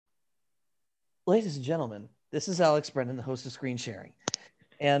Ladies and gentlemen, this is Alex Brennan, the host of Screen Sharing,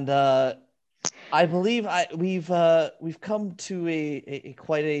 and I believe we've come to a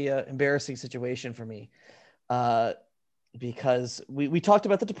quite a embarrassing situation for me, uh, because we talked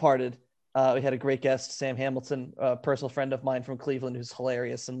about The Departed. We had a great guest, Sam Hamilton, a personal friend of mine from Cleveland, who's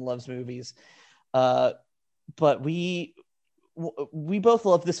hilarious and loves movies. Uh, but we both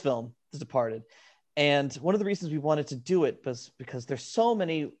love this film, The Departed, and one of the reasons we wanted to do it was because there's so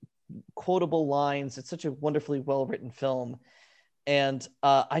many quotable lines. It's such a wonderfully well written film, and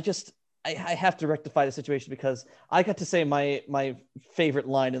I have to rectify the situation because I got to say my favorite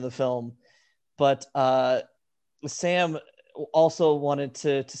line in the film, but Sam also wanted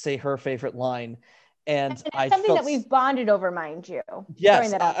to say her favorite line, and And it's I something that felt we've bonded over, mind you. Throwing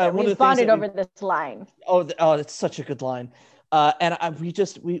yes, that out there. one of We've the things bonded that we over this line. oh, it's such a good line. And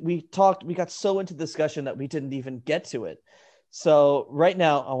we talked, we got so into discussion that we didn't even get to it. So right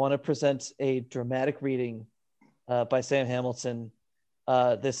now, I want to present a dramatic reading by Sam Hamilton.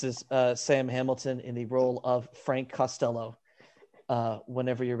 This is Sam Hamilton in the role of Frank Costello.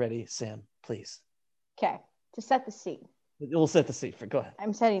 Whenever you're ready, Sam, please. Okay, to set the scene. We'll set the scene. Go ahead.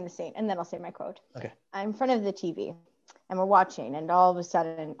 I'm setting the scene, and then I'll say my quote. Okay. I'm in front of the TV, and we're watching, and all of a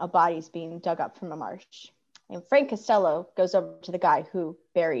sudden, a body's being dug up from a marsh. And Frank Costello goes over to the guy who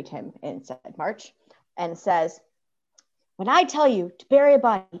buried him in said marsh and says, "When I tell you to bury a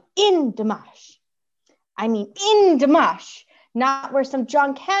body in the marsh, I mean in the marsh, not where some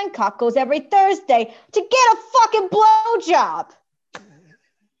John Hancock goes every Thursday to get a fucking blowjob."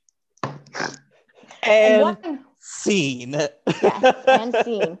 And scene. Yes, and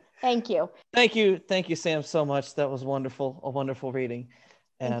scene. Thank you. Thank you, Sam, so much. That was wonderful, a wonderful reading.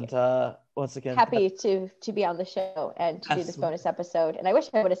 And once again, happy to be on the show and to do this bonus episode. And I wish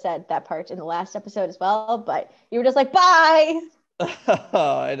I would have said that part in the last episode as well, but you were just like, bye.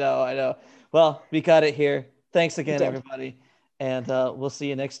 I know. Well, we got it here. Thanks again, everybody. And we'll see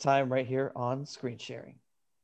you next time right here on Screen Sharing.